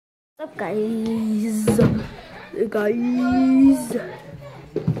What's up, guys?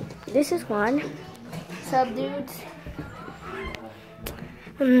 This is Juan. What's up, dudes?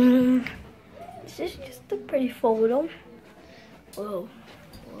 This is just a pretty photo. Whoa.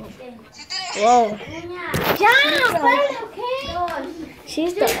 Whoa.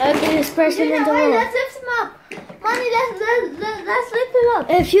 She's the ugliest person in the world. Let's lift him up. Mommy, let's lift him up.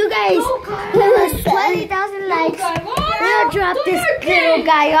 If you guys give us 20,000 likes, we'll drop this little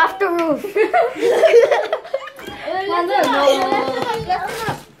guy off the roof.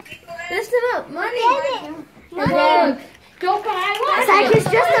 Lift him up. Money. It's like he's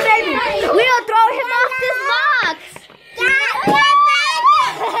just a baby. We'll throw him off this box.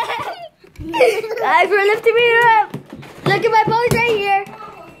 Guys, we're lifting me up. Look at my boys right here.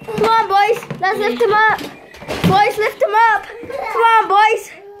 Come on, boys. Let's lift him up. Boys, lift him up. Come on,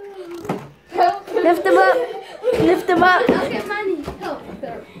 boys. Lift him up. Lift him up. Okay, money. Lift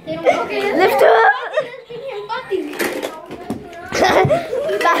him up.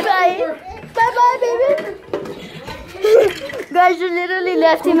 Bye-bye. Bye-bye, baby. Guys, you literally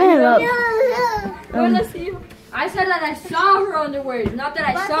left him up. I said that I saw her underwear, not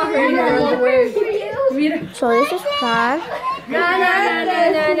that I saw her in her underwear. So this is fun. No.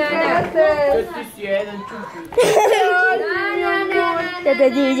 Te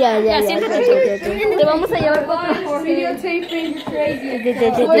vamos a llevar para videotaping crazy.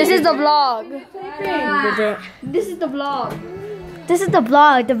 This is the vlog. This is the vlog. This is the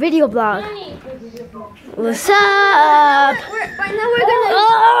vlog, the video vlog. What's up? Right now we're gonna.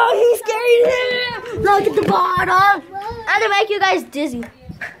 Oh, he's scared him. Look at the bottom. I'm gonna make you guys dizzy.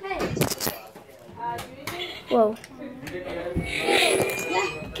 Whoa.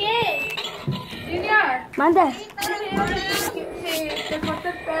 ¿Qué? Junior. Manda. Te corté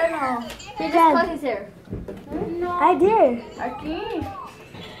el pelo. You did. I did. Aquí.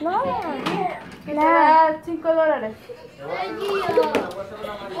 No. Que te da $5. He's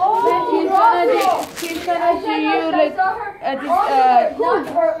gonna do you like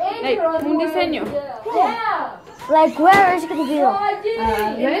un diseño. Like where is it gonna be?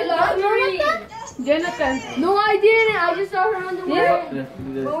 Jonathan. No, I didn't. I just saw her underwear. Les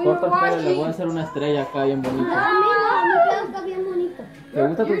corto el pelo, le voy a hacer una estrella acá bien bonita. A mí no, mi pelo está bien bonito. ¿Te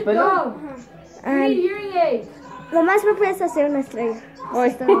gusta tu pelo? Hearing aids. Nomás me puedes hacer una estrella. Una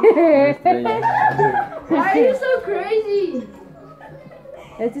estrella. Why are you so crazy?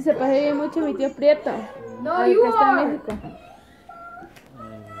 Este se parece bien mucho a mi tío Prieto. No, el you que está en are. México.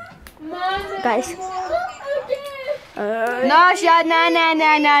 Guys. No, shot, no.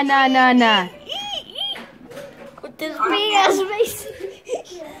 With this big ass face.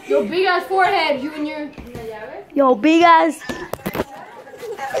 Your big ass forehead, Junior. Yo, big ass.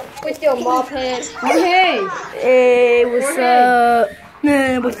 With your mop head. Hey, Hey, what's up?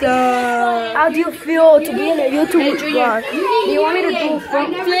 Man, what's up? How do you feel to be in a YouTube vlog? Do you want me to do a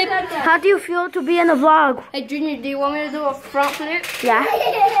front flip? How do you feel to be in a vlog? Hey, Junior, do you want me to do a front flip? Yeah.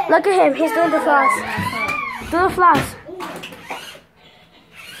 Look at him. He's doing the floss. Do the floss.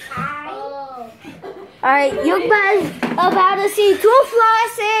 Alright, you guys about to see 2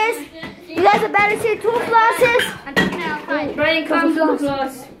 flosses. You guys about to see 2 flosses. Brian, come to the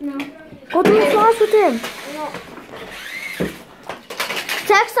floss. Go do the floss with him.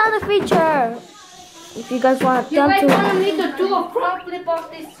 Text on the feature. If you guys want You them guys to. want me to do a front flip off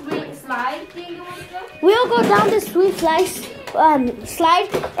this sweet slide thing you want to do? We'll go down this sweet slide and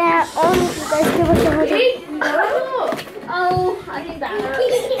only if you guys give us a $100. Oh, I think that hurt.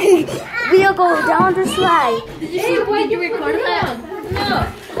 We'll go down the slide. Did you see when you recorded that? No.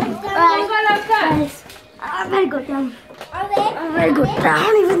 Guys, I'm gonna go down. I'm gonna go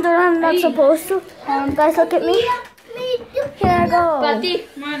down even though I'm not supposed to. Guys, look at me. Here I go. Pati,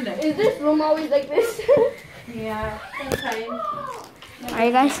 is this room always like this? Yeah, sometimes.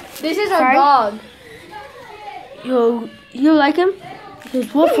 Alright, guys. This is our Sorry? dog. You like him?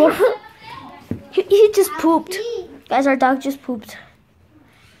 He's woof woof. He just pooped. Guys, our dog just pooped.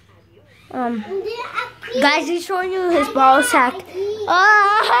 Guys, he's showing you his ball sack. Look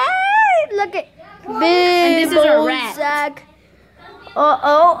at big this is our ball rat. sack.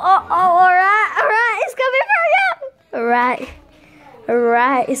 Alright, it's coming for you. Alright,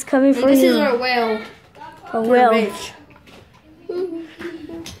 it's coming for This you. is our whale. A whale. Rich.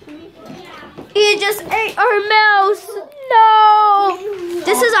 He just ate our mouse. No.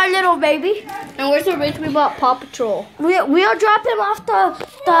 This is our little baby. And we're so rich we bought Paw Patrol. We'll drop him off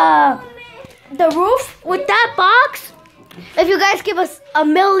the roof with that box if you guys give us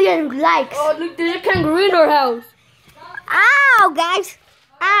 1 million likes. Oh, look, there's a kangaroo in our house. Ow, guys.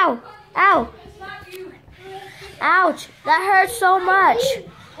 Ow. Ouch. That hurts so much.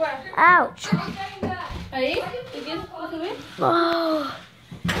 Ouch. Ahí, ¿te quieres subir? Oh,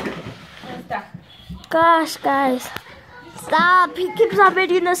 Ahí está. gosh, guys. Stop. He keeps on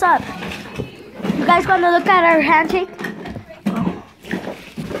beating us up. You guys want to look at our handshake?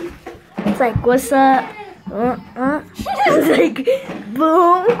 It's like, what's up? It's like,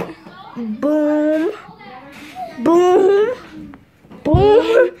 boom, boom, boom,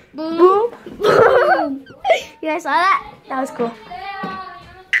 boom, boom, boom. You guys saw that? That was cool.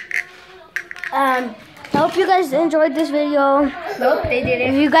 I hope you guys enjoyed this video. Nope, they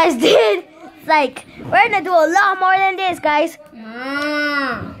didn't. If you guys did, like, we're gonna do a lot more than this, guys.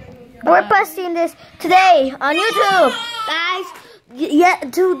 We're posting this today on YouTube, guys. Yeah,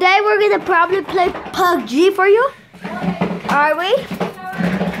 today we're gonna probably play PUBG for you. Are we?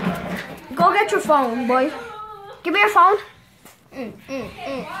 Go get your phone, boy. Give me your phone.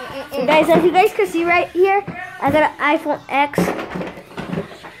 So guys, as you guys can see right here, I got an iPhone X.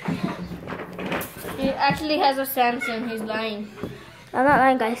 He actually has a Samsung. He's lying. I'm not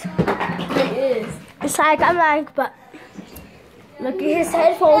lying, guys. He is. It's like I'm lying, but look at his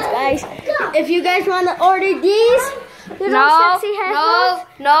headphones, guys. If you guys want to order these, little sexy headphones.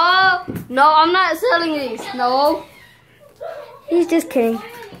 No, I'm not selling these. No. He's just kidding.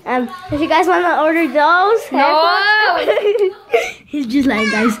 If you guys want to order those headphones, he's just lying,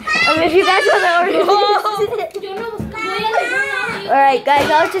 guys. If you guys want to order alright, guys,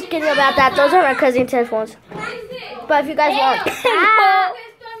 I was just kidding about that. Those are my cousin's headphones. But if you guys want... ¿Es tu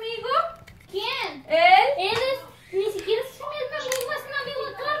amigo? ¿Quién? Él es, ni siquiera es mi amigo, es un amigo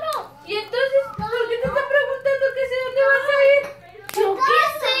de Carlos. ¿Y entonces por qué te está preguntando que sé dónde vas a ir? Yo qué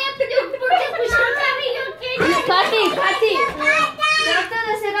sé, pero porque escuchaste a mí, yo qué. Katy, trata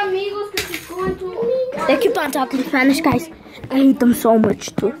de ser amigos que se escuchan. They keep on talking Spanish, guys. I hate them so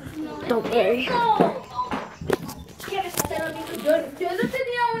much, too. Don't worry. Yo no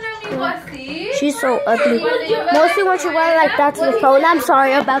tenía un amigo así. She's so ugly. Mostly when she went like that to the phone. I'm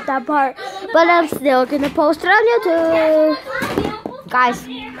sorry about that part. But I'm still going to post it on YouTube. Guys.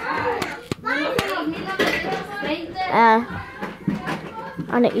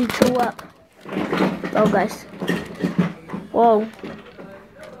 I'm going to eat you up. Oh, guys. Whoa.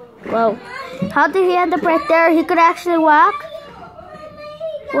 Whoa. How did he end up right there? He could actually walk?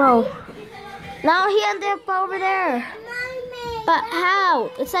 Whoa. Now he ended up over there. But how?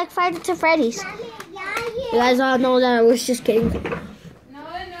 It's like Five Nights at Freddy's. You guys all know that I was just kidding.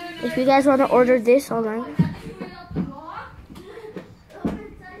 If you guys want to order this online.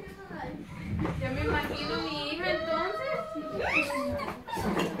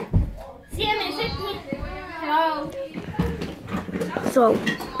 So,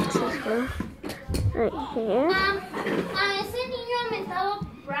 this is her right here. A ese niño aumentado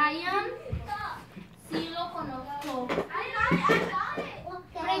Brian, sí lo conozco.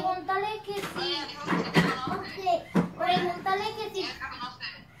 Pregúntale que sí. Pregúntale que sí.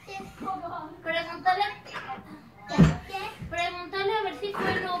 Pregúntale a ver si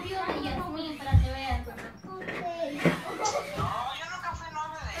fue novio de Yasmin para que veas.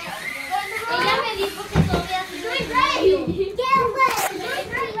 Ella me dijo que todavía es novio.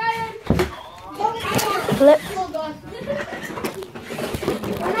 Flip.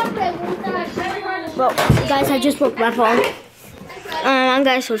 Una pregunta. Well, guys, I just broke my phone. I'm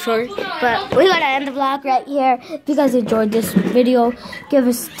guys so sorry, but we gotta end the vlog right here. If you guys enjoyed this video, give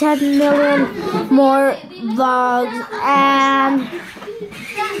us 10 million more vlogs and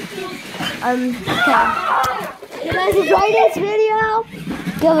if you guys enjoyed this video,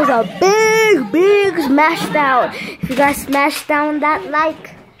 give us a big smash down. If you guys smash down that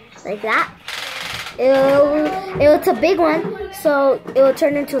like that, it's a big one, so it will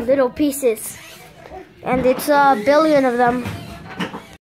turn into little pieces, and it's a billion of them.